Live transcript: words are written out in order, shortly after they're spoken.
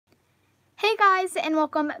Hey guys, and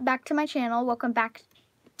welcome back to my channel. Welcome back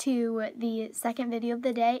to the second video of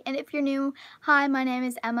the day. And if you're new, hi, my name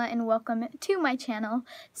is Emma and welcome to my channel.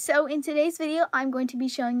 So in today's video, I'm going to be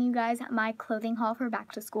showing you guys my clothing haul for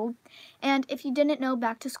back to school. And if you didn't know,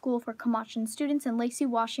 back to school for Camachan students in Lacey,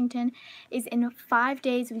 Washington is in 5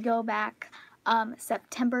 days. We go back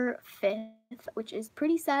September 5th, which is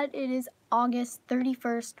pretty sad. It is August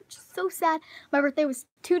 31st, which is so sad. My birthday was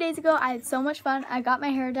 2 days ago. I had so much fun. I got my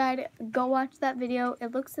hair dyed. Go watch that video.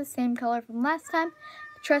 It looks the same color from last time.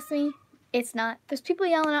 Trust me, it's not. There's people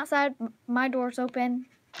yelling outside. My door's open.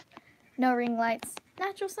 No ring lights.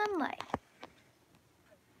 Natural sunlight.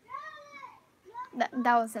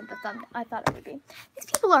 That wasn't the thumbnail I thought it would be. These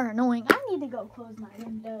people are annoying. I need to go close my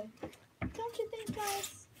window. Don't you think,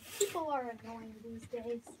 guys? People are annoying these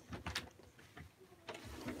days.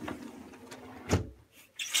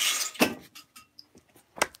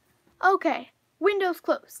 Okay, windows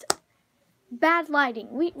closed. Bad lighting.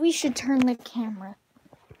 We should turn the camera.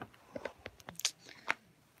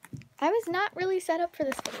 I was not really set up for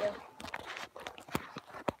this video.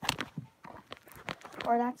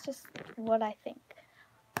 Or that's just what I think.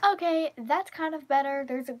 Okay, that's kind of better.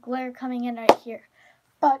 There's a glare coming in right here.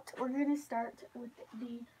 But we're going to start with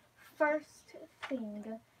the first thing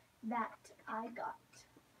that I got.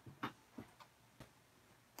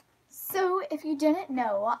 So if you didn't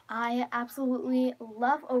know, I absolutely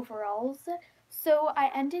love overalls. So I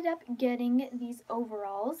ended up getting these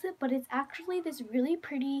overalls, but it's actually this really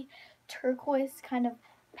pretty turquoise kind of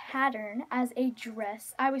pattern as a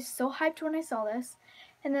dress. I was so hyped when I saw this.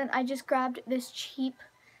 And then I just grabbed this cheap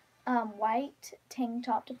white tank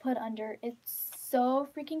top to put under. It's so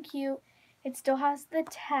freaking cute. It still has the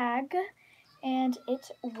tag, and it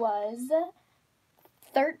was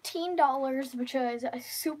 $13, which was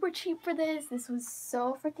super cheap for this. This was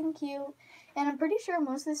so freaking cute, and I'm pretty sure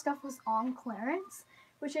most of this stuff was on clearance,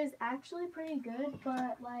 which is actually pretty good,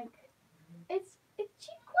 but like it's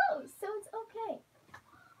cheap clothes, so it's okay.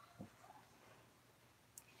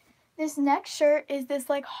 This next shirt is this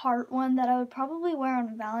like heart one that I would probably wear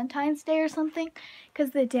on Valentine's Day or something, because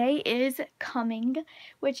the day is coming,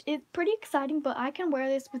 which is pretty exciting, but I can wear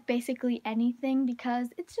this with basically anything because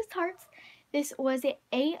it's just hearts. This was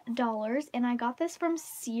 $8, and I got this from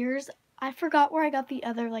Sears. I forgot where I got the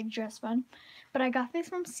other like dress one, but I got this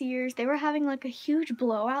from Sears. They were having like a huge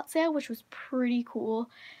blowout sale, which was pretty cool.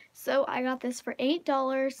 So I got this for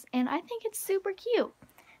 $8, and I think it's super cute.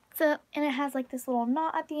 So, and it has like this little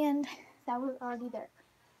knot at the end that was already there.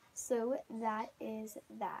 So that is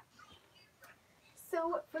that.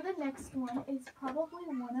 So for the next one is probably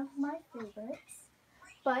one of my favorites,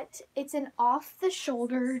 but it's an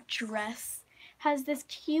off-the-shoulder dress. Has this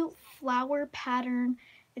cute flower pattern.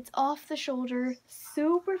 It's off the shoulder,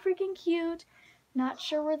 super freaking cute. Not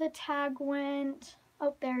sure where the tag went.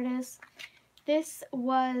 Oh, there it is. This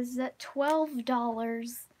was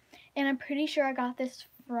 $12, and I'm pretty sure I got this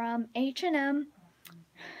from H&M.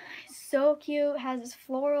 So cute. Has this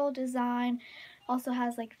floral design. Also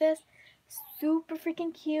has like this. Super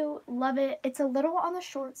freaking cute. Love it. It's a little on the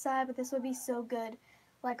short side, but this would be so good.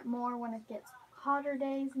 Like more when it gets hotter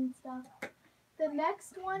days and stuff. The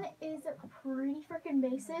next one is pretty freaking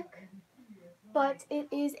basic, but it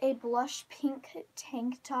is a blush pink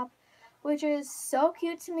tank top, which is so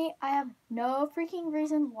cute to me. I have no freaking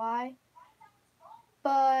reason why,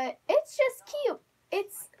 but it's just cute.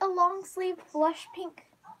 It's a long sleeve blush pink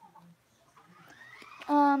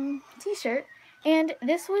t-shirt, and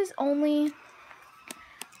this was only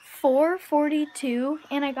 $4.42,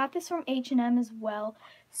 and I got this from H&M as well.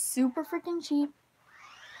 Super freaking cheap.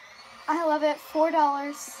 I love it.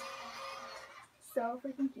 $4. So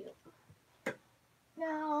freaking cute.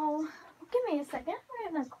 Now, give me a second.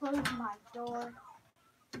 I'm gonna close my door.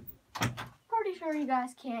 Pretty sure you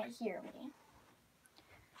guys can't hear me.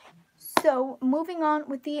 So, moving on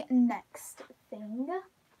with the next thing,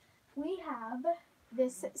 we have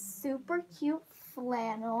this super cute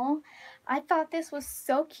flannel. I thought this was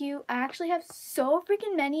so cute. I actually have so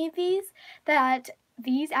freaking many of these that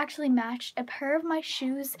these actually matched a pair of my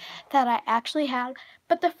shoes that I actually had.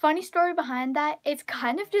 But the funny story behind that, it's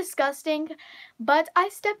kind of disgusting, but I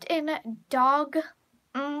stepped in dog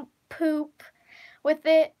poop with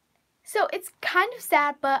it. So it's kind of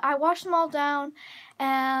sad, but I washed them all down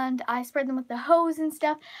and I sprayed them with the hose and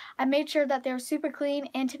stuff. I made sure that they were super clean,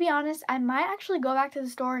 and to be honest, I might actually go back to the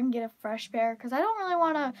store and get a fresh pair because I don't really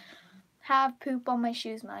want to have poop on my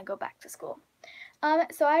shoes when I go back to school.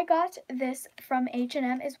 So I got this from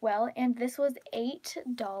H&M as well, and this was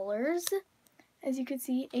 $8. As you can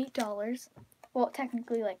see, $8. Well,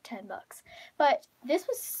 technically like 10 bucks. But this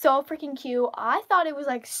was so freaking cute. I thought it was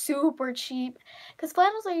like super cheap because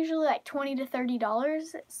flannels are usually like $20 to $30.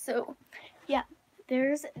 So yeah,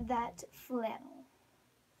 there's that flannel.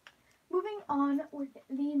 Moving on with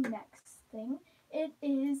the next thing, it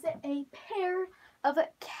is a pair of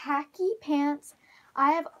khaki pants.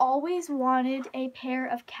 I have always wanted a pair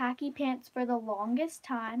of khaki pants for the longest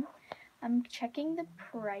time. I'm checking the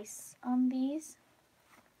price on these.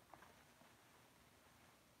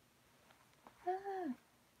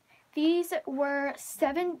 These were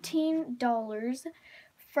 $17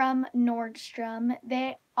 from Nordstrom.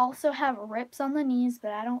 They also have rips on the knees,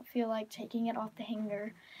 but I don't feel like taking it off the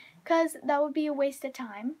hanger because that would be a waste of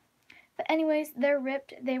time. But anyways, they're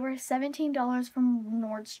ripped. They were $17 from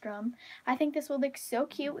Nordstrom. I think this will look so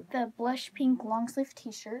cute with the blush pink long sleeve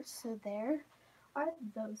t-shirt. So there are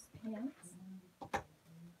those pants.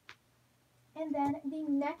 And then the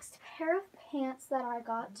next pair of pants that I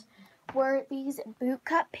got were these boot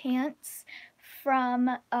cut pants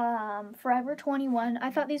from Forever 21.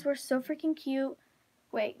 I thought these were so freaking cute.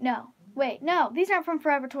 Wait, no, these aren't from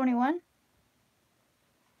Forever 21.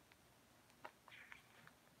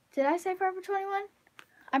 Did I say Forever 21?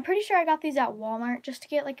 I'm pretty sure I got these at Walmart just to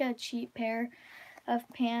get like a cheap pair of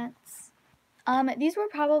pants. These were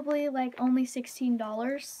probably like only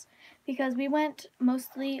 $16 because we went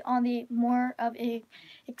mostly on the more of a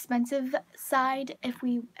expensive side if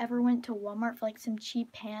we ever went to Walmart for like some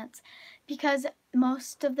cheap pants, because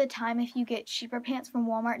most of the time if you get cheaper pants from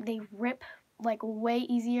Walmart, they rip like way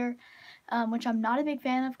easier, which I'm not a big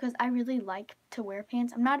fan of because I really like to wear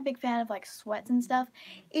pants. I'm not a big fan of like sweats and stuff,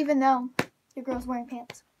 even though your girl's wearing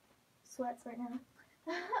pants. Sweats right now.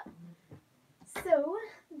 So,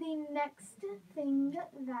 the next thing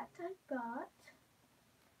that I got,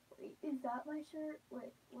 wait, is that my shirt?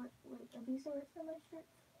 Wait, are these the rest of my shirt?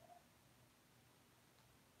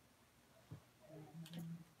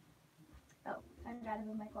 Oh, I gotta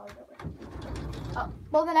move my closet over. Oh,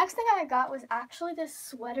 well, the next thing I got was actually this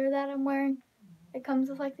sweater that I'm wearing. It comes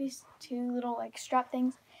with like these two little like strap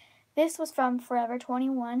things. This was from Forever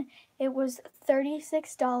 21. It was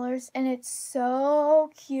 $36 and it's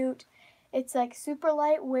so cute. It's like super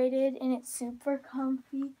light-weighted and it's super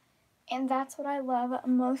comfy, and that's what I love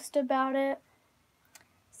most about it.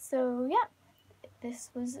 So yeah, this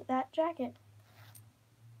was that jacket.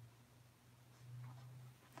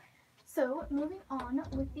 So moving on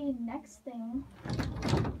with the next thing,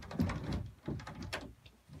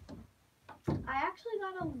 I actually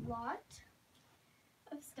got a lot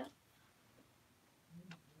of stuff.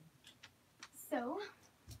 So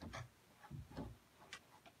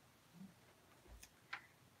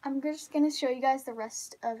I'm just going to show you guys the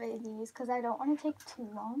rest of these because I don't want to take too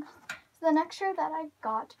long. So the next shirt that I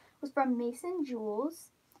got was from Mason Jewels.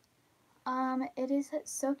 It is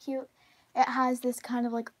so cute. It has this kind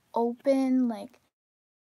of like open, like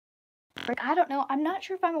I don't know. I'm not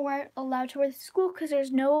sure if I'm allowed to wear this to school because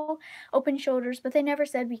there's no open shoulders, but they never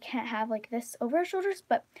said we can't have like this over our shoulders,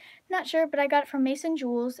 but not sure. But I got it from Mason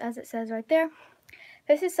Jewels, as it says right there.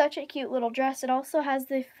 This is such a cute little dress. It also has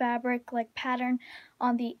the fabric like pattern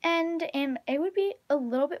on the end, and it would be a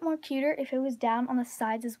little bit more cuter if it was down on the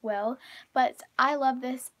sides as well. But I love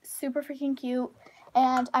this. Super freaking cute.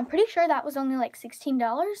 And I'm pretty sure that was only like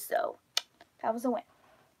 $16, so that was a win.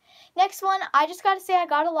 Next one, I just gotta say I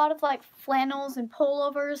got a lot of like flannels and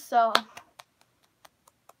pullovers, so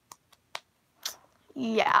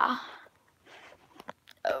yeah.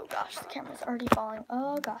 Oh gosh, the camera's already falling.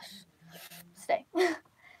 Oh gosh. Stay.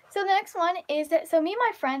 So the next one is that, so me and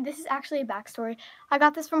my friend, this is actually a backstory. I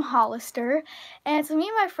got this from Hollister. And so me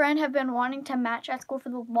and my friend have been wanting to match at school for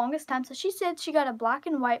the longest time. So she said she got a black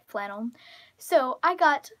and white flannel. So I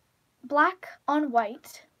got black on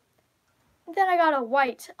white. Then I got a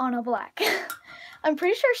white on a black. I'm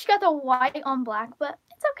pretty sure she got the white on black, but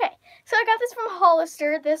it's okay. So I got this from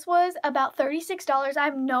Hollister. This was about $36. I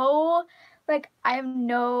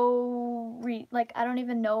don't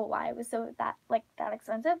even know why it was that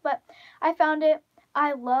expensive, but I found it.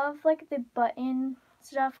 I love like the button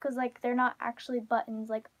stuff because like they're not actually buttons,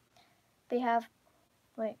 like they have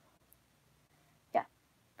they're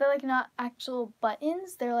like not actual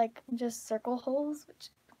buttons, they're like just circle holes, which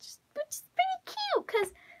is pretty cute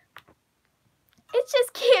because it's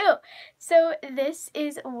just cute. So this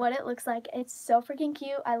is what it looks like. It's so freaking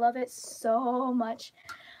cute. I love it so much.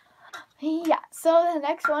 Yeah, so the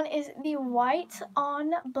next one is the white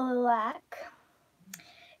on black.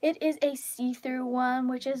 It is a see-through one,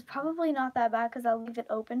 which is probably not that bad because I'll leave it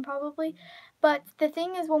open probably. But the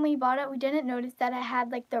thing is, when we bought it, we didn't notice that it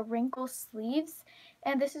had like the wrinkle sleeves.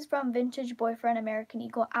 And this is from Vintage Boyfriend American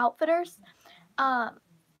Eagle Outfitters.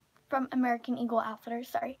 from American Eagle Outfitters,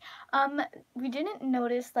 sorry. We didn't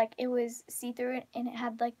notice, like, it was see-through and it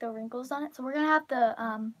had, like, the wrinkles on it. So we're going to have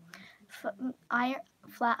to,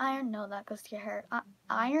 flat iron, no, that goes to your hair.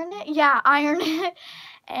 Iron it? Yeah, iron it.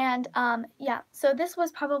 And, yeah, so this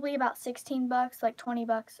was probably about 16 bucks, like 20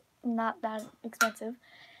 bucks, not that expensive.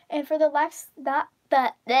 And for the last, the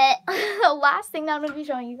last thing that I'm going to be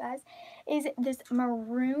showing you guys is this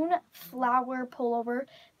maroon flower pullover.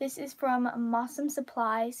 This is from Mossum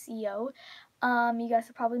Supply CO. You guys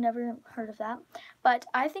have probably never heard of that, but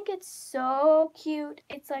I think it's so cute.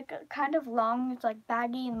 It's like kind of long. It's like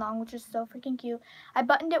baggy and long, which is so freaking cute. I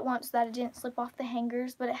buttoned it once so that it didn't slip off the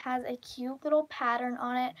hangers, but it has a cute little pattern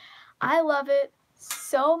on it. I love it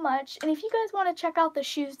so much. And if you guys want to check out the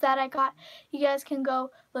shoes that I got, you guys can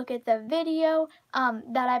go look at the video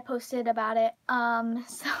that I posted about it.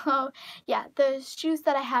 So yeah, the shoes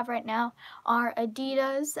that I have right now are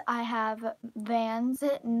Adidas. I have Vans,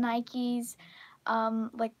 Nikes,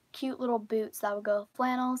 like cute little boots that would go with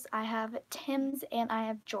flannels. I have Tims and I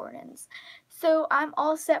have Jordans. So I'm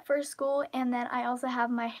all set for school, and then I also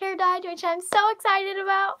have my hair dyed, which I'm so excited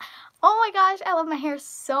about. Oh my gosh, I love my hair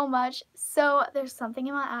so much. So there's something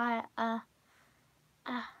in my eye.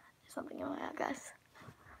 There's something in my eye, guys.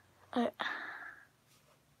 There's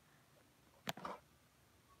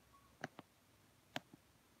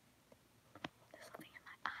something in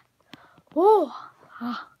my eye. Oh.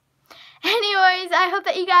 Anyways, I hope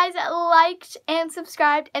that you guys liked and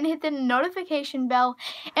subscribed and hit the notification bell.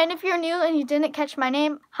 And if you're new and you didn't catch my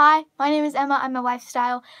name, hi, my name is Emma. I'm a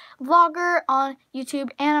lifestyle vlogger on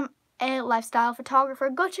YouTube, and I'm a lifestyle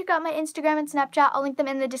photographer. Go check out my Instagram and Snapchat. I'll link them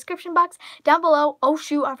in the description box down below. Oh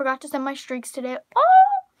shoot, I forgot to send my streaks today. Oh,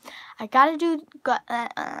 I gotta go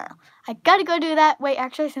do that. Wait,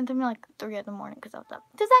 actually I sent them like 3 in the morning because I was up.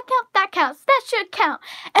 Does that count? That counts. That should count.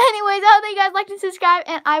 Anyways, I hope that you guys like and subscribe,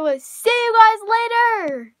 and I will see you guys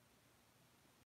later.